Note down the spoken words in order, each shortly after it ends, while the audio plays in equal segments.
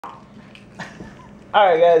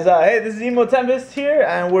Alright guys, hey, this is Emo Tempest here,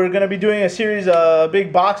 and we're going to be doing a series of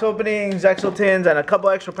big box openings, Exotins, and a couple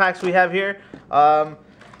extra packs we have here.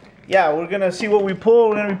 Yeah, we're going to see what we pull.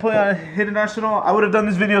 We're going to be pulling on Hidden Arsenal. I would have done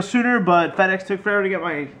this video sooner, but FedEx took forever to get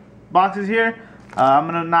my boxes here. I'm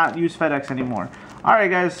going to not use FedEx anymore. Alright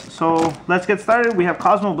guys, so let's get started. We have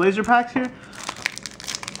Cosmo Blazer packs here.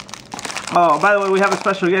 Oh, by the way, we have a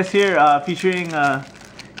special guest here featuring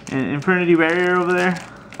HErhere over there.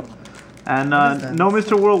 And no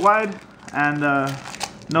Mr. Worldwide, and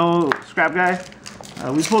no Scrap Guy.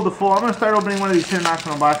 We pulled the full. I'm going to start opening one of these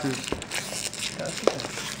international boxes. That's the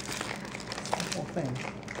whole thing.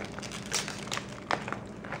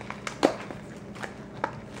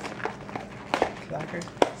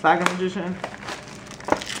 Slacker Magician.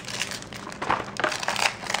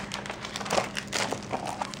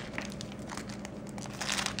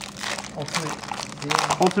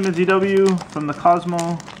 Ultimate ZW from the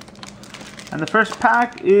Cosmo. And the first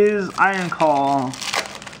pack is Iron Call,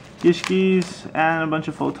 Gishkis, and a bunch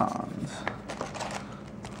of Photons.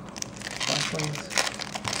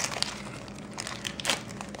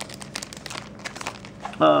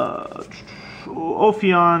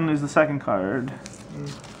 Ophion is the second card.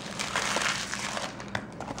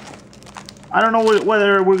 I don't know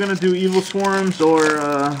whether we're going to do Evil Swarms or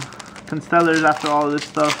Constellars after all of this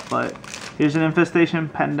stuff, but here's an Infestation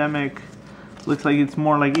Pandemic. Looks like it's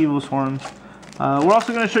more like Evil Swarms. We're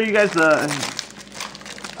also going to show you guys the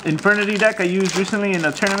Infernity deck I used recently in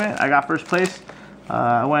a tournament. I got first place.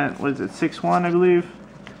 I went, what is it, 6-1 I believe.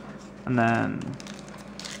 And then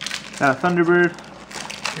got a Thunderbird.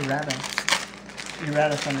 Errata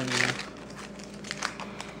Thunderbird.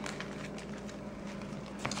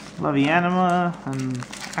 Levianima and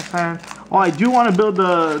Accent. Oh, I do want to build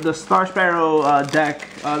the Star Sparrow deck.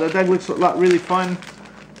 The deck looks really fun.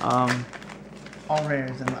 All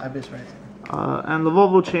rares and the Ibis Rising. And the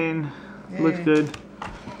Volvo chain looks good.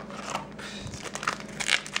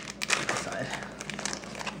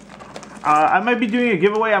 I might be doing a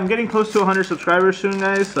giveaway. I'm getting close to 100 subscribers soon,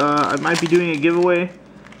 guys. I might be doing a giveaway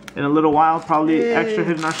in a little while. Probably extra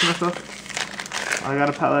Hidden Arsenal stuff. I got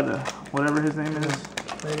a palette of whatever his name is.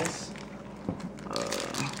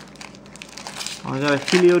 I got a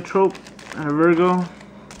Heliotrope and a Virgo.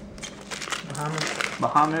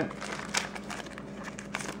 Bahamut.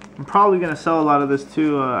 I'm probably gonna sell a lot of this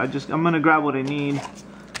too. I'm gonna grab what I need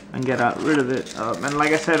and get rid of it. And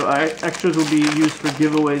like I said, extras will be used for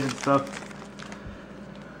giveaways and stuff.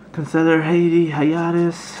 Consider Haiti,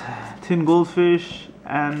 Hiatus, Tin Goldfish,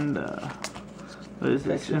 and what is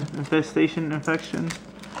this? Infestation Infection.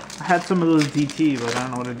 I had some of those DT, but I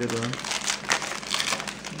don't know what I did with them.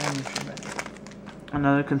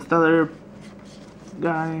 Another Constellar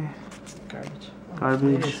guy. Garbage.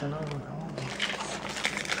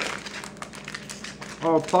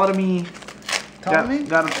 Oh, Ptolemy.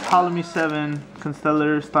 Got a Ptolemy 7,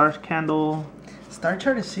 Constellar, Star Candle. Star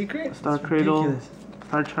Chart is secret? Star Cradle. Ridiculous.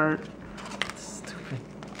 Star Chart. Stupid.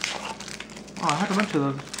 Oh, I had a bunch of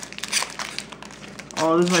those.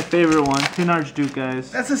 Oh, this is my favorite one. Tin Archduke, guys.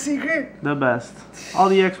 That's a secret? The best. All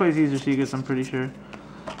the XYZs are secrets, I'm pretty sure.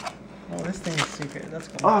 Oh, this thing is secret. That's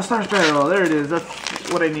cool. Oh, Star Sparrow. There it is.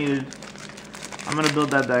 That's what I needed. I'm going to build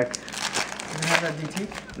that deck. You have that DT?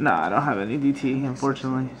 No, I don't have any DT,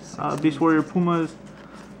 unfortunately. Beast Warrior Pumas.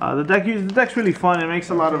 The deck's really fun. It makes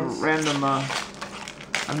a lot of random.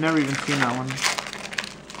 I've never even seen that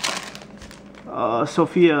one.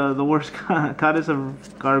 Sophia, the worst goddess of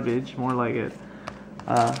garbage, more like it.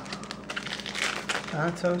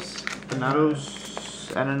 Thanatos,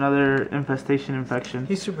 and another Infestation Infection.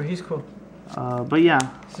 He's cool. But yeah.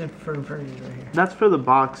 For right here. That's for the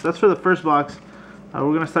box. That's for the first box.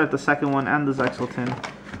 We're gonna start the second one and the Zexaltin.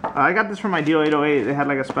 I got this from Ideal 808. They had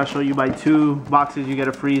like a special. You buy 2 boxes, you get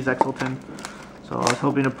a free Zexaltin. So I was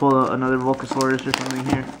hoping to pull another Volcasaurus or something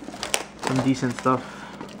here. Some decent stuff.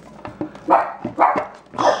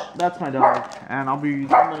 That's my dog, and I'm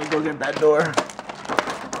gonna go get that door.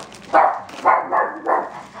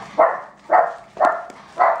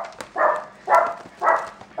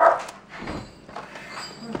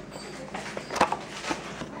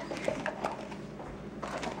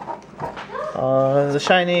 The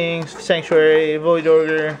Shining, Sanctuary, Void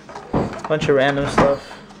Order, bunch of random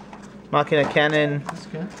stuff. Machina Cannon. That's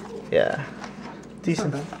good. Yeah.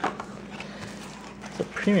 Decent. It's a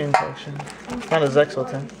premium collection. Not a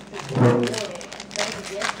Zexaltin.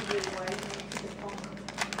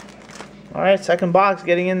 Alright, second box.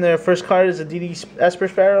 Getting in there. First card is a DD Esper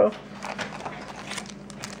Sparrow.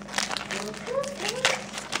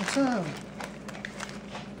 What's up?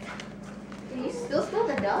 You still spill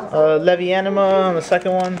the dog? Levianima on the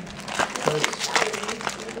second one.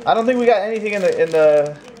 I don't think we got anything in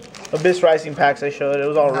the Abyss Rising packs I showed. It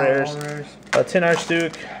was all rares. All rares. Tin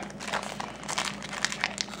Archduke.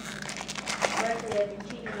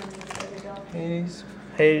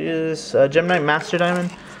 Hades. Gemini Master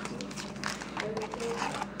Diamond.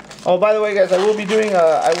 Oh, by the way, guys, I will be doing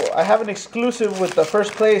I have an exclusive with the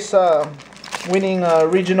first place winning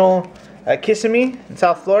regional at Kissimmee in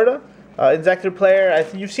South Florida. Insector player.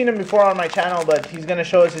 You've seen him before on my channel, but he's gonna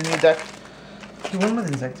show us his new deck. He won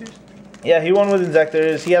with Insectors? Yeah, he won with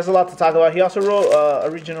Insectors. He has a lot to talk about. He also wrote a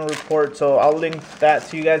regional report, so I'll link that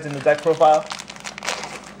to you guys in the deck profile.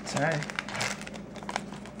 It's alright.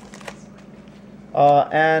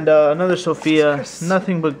 And another Sophia.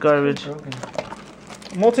 Nothing but garbage.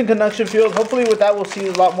 Molten Conduction Field. Hopefully with that we'll see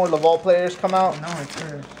a lot more Laval players come out. No, it's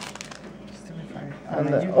her. Stupid fire. And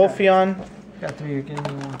the Ophion. Got 3, you're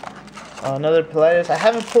getting me 1. Another Polaris. I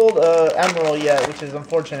haven't pulled Emerald yet, which is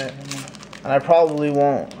unfortunate. And I probably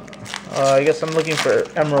won't. I guess I'm looking for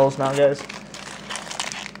Emeralds now, guys.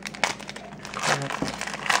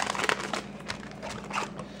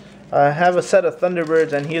 I have a set of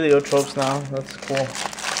Thunderbirds and Heliotropes now. That's cool.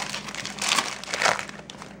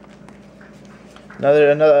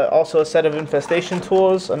 Also a set of Infestation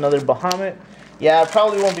Tools. Another Bahamut. Yeah, I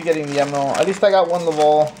probably won't be getting the Emerald. At least I got one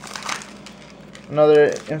Laval.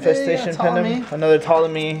 Another Infestation Pendant. Another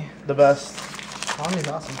Ptolemy. The best. Ptolemy's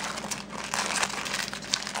awesome.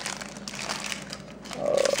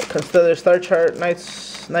 Constellar Star Chart.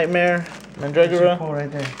 Nightmare. Mandragora. Cool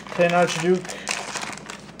right there. Tin Archduke.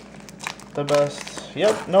 The best.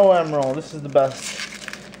 Yep, no Emerald. This is the best.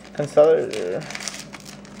 Constellar.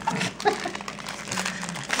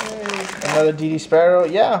 Another DD Sparrow.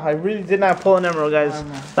 Yeah, I really did not pull an Emerald, guys.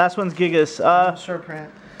 Last one's Gigas. Short print.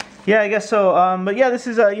 Yeah, I guess so. But yeah, this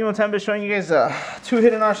is Emo Tempe showing you guys 2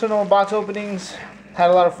 Hidden Arsenal box openings.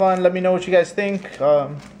 Had a lot of fun. Let me know what you guys think.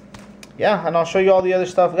 Yeah, and I'll show you all the other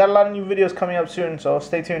stuff. We got a lot of new videos coming up soon, so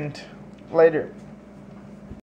stay tuned. Later.